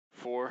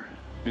4,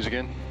 use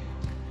again.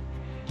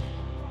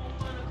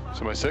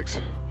 Somebody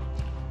 6.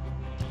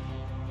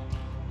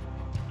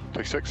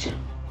 Take 6.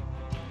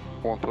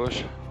 1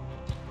 push.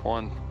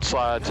 1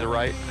 slide to the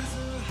right.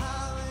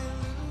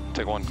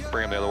 Take 1,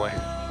 bring him the other way.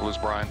 Lose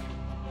Brian.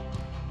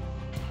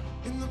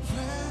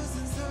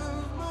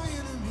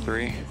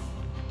 3.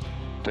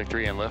 Take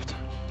 3 and lift.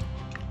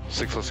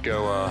 6, let's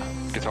go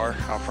guitar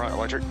out front,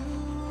 electric.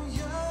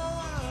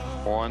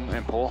 1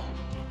 and pull.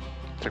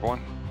 Take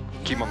 1.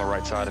 Keep him on the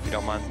right side if you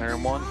don't mind. There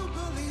in 1.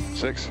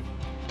 6.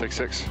 Take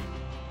 6.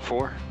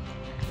 4.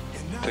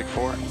 Take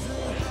 4.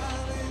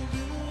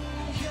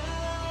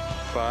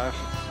 5.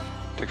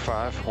 Take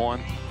 5.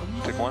 1.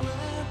 Take 1.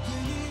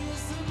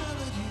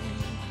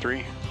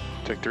 3.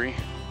 Take 3.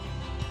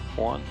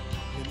 1.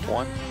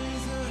 1.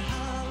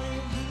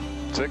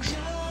 6.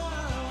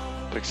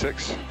 Take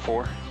 6.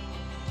 4.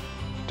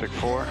 Take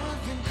 4.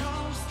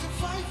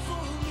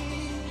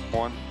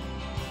 1.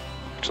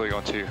 Actually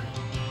going 2.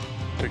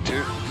 Take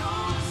 2.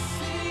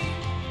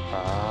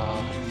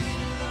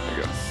 There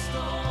you go.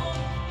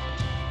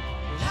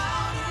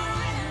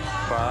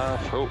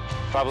 5. Oh,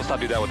 5. Let's not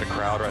do that with the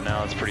crowd right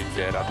now. It's pretty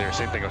dead out there.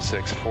 Same thing with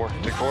 6. 4.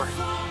 Take 4.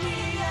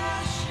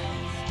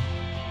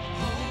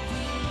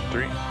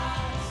 3.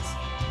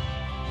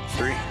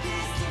 3.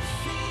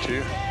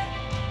 2.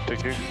 Take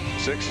 2.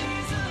 6.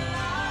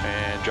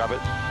 And drop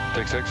it.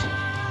 Take 6.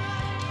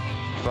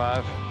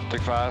 5.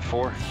 Take 5.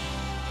 4.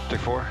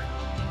 Take 4.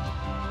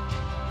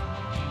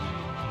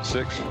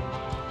 6.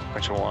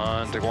 Actually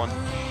 1. Take 1.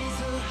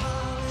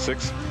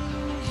 6.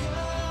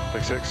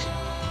 Take 6.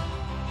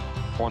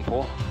 1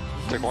 pull.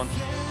 Take 1.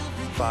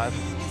 5.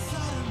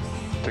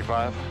 Take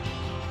 5.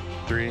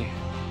 3.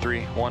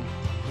 3. 1.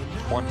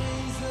 1.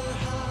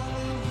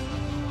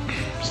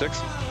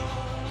 6.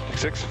 Take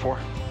 6. 4.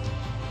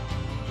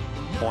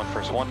 1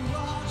 first. 1.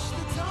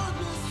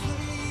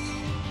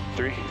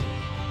 3.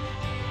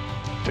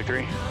 Take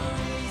 3.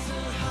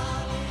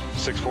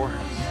 6. 4.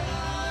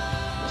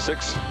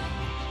 6.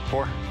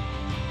 4.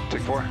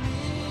 Take 4.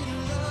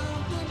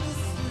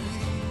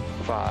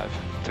 5.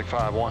 Take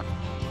 5. 1.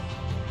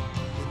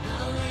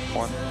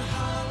 1.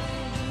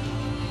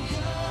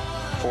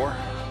 4.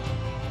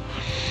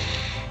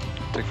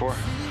 Take 4.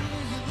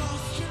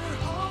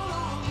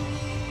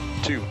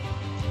 2.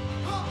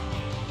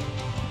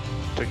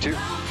 Take 2.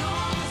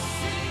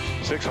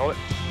 6. Hold it.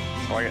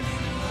 I like it.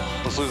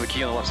 Let's lose the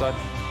key on the left side.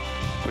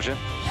 Push in.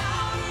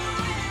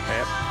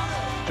 Yep.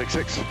 Take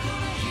 6.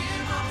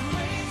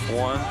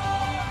 1.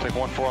 Take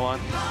 1 4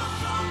 line.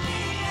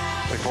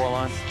 Take 4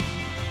 line.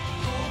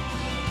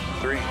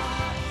 3.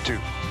 2.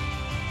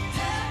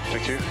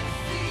 Take 2.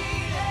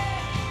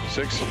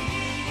 6.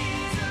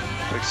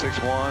 Take 6.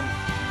 1.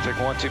 Take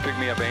 1. 2. Pick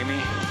me up,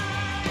 Amy.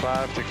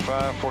 5. Take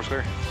 5. 4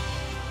 square.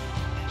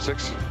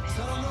 6.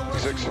 Take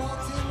 6.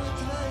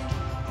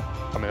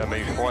 I mean, that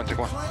may be 1. Take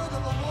 1.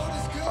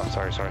 Oh,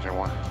 sorry.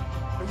 1.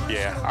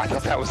 Yeah, I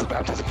thought that was the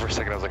baptism for a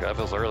second. I was like, that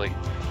feels early.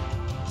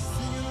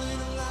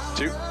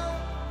 2.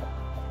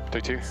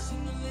 Take 2.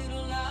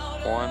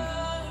 1.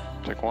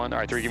 Take 1. All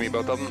right, 3. Give me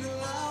both of them.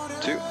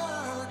 2.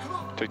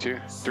 Take 2.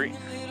 3.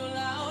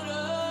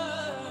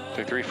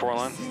 Take 3. 4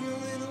 line.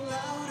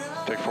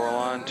 Take 4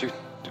 line. 2.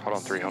 Hold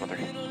on. 3. 1.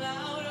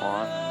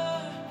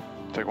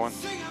 Take 1.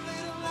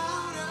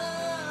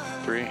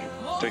 3.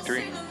 Take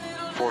 3.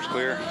 4's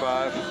clear.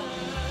 5.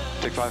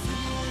 Take 5.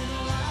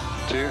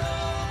 2.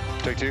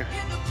 Take 2.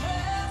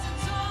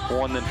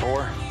 1, then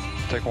 4.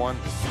 Take 1.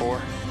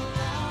 4.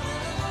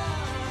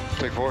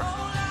 Take 4.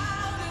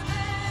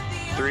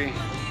 3.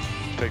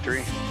 Take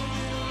 3.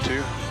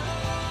 2.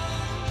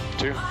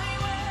 2.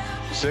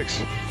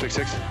 6. Take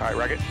 6. All right,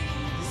 rack it.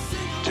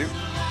 2.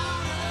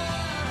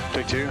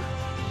 Take 2.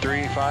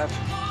 3. 5.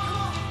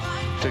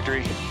 Take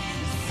 3.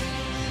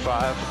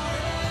 5.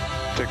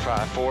 Take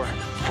 5. 4.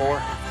 4.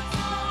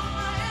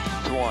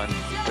 1.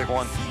 Take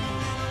 1.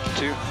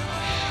 2.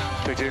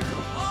 Take 2.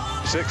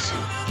 6.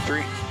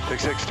 3. Take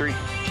 6. 3.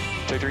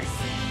 Take 3.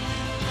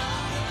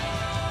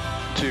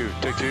 2.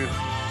 Take 2.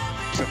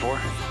 6 and 4.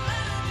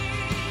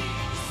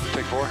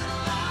 Take 4.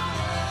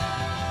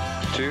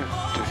 2.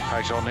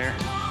 Actually on there.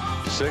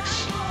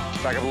 6.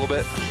 Back up a little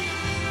bit.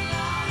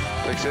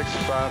 Take 6.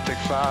 5. Take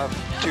 5.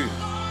 2.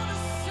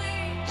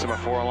 So my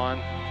 4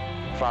 line.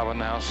 5 on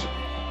the house.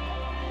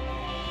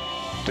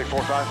 Take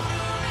 4. 5.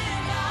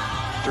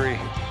 3.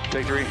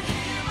 Take 3.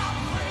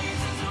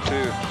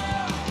 2.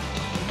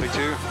 Take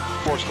 2.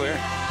 4's clear.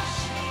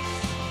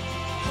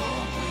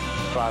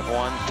 5.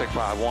 1. Take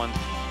 5. 1.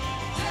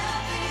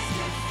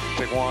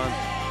 Take 1.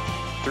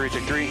 3.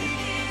 Take 3.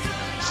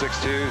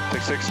 6. 2.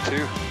 Take 6.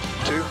 2.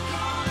 2.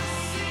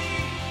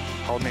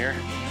 Hold me here.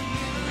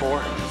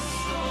 4.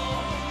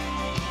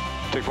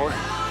 Take 4.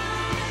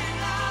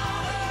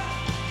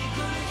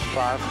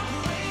 5.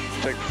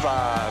 Take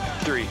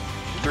 5. 3.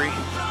 3.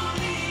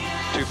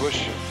 2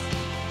 push.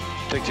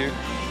 Take 2.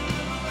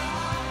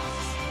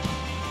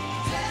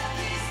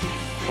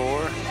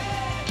 4.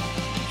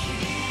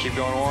 Keep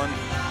going. 1.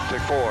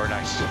 Take 4.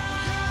 Nice.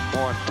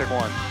 1. Take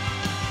 1.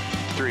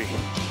 3.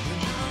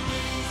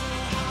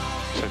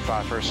 Take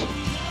 5 first.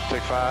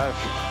 Take 5.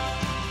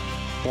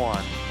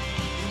 1.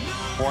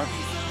 1.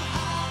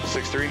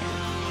 6, 3.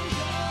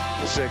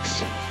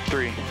 6,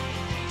 3.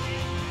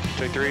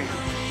 Take 3.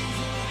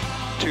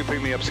 2,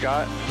 pick me up,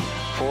 Scott.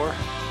 4.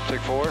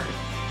 Take 4.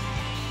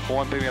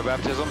 1, pick me up,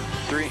 baptism.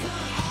 3.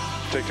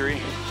 Take 3.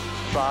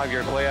 5,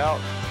 you're gonna play out.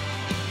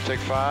 Take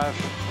 5.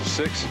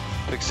 6.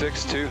 Take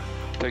 6. 2.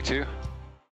 Take 2.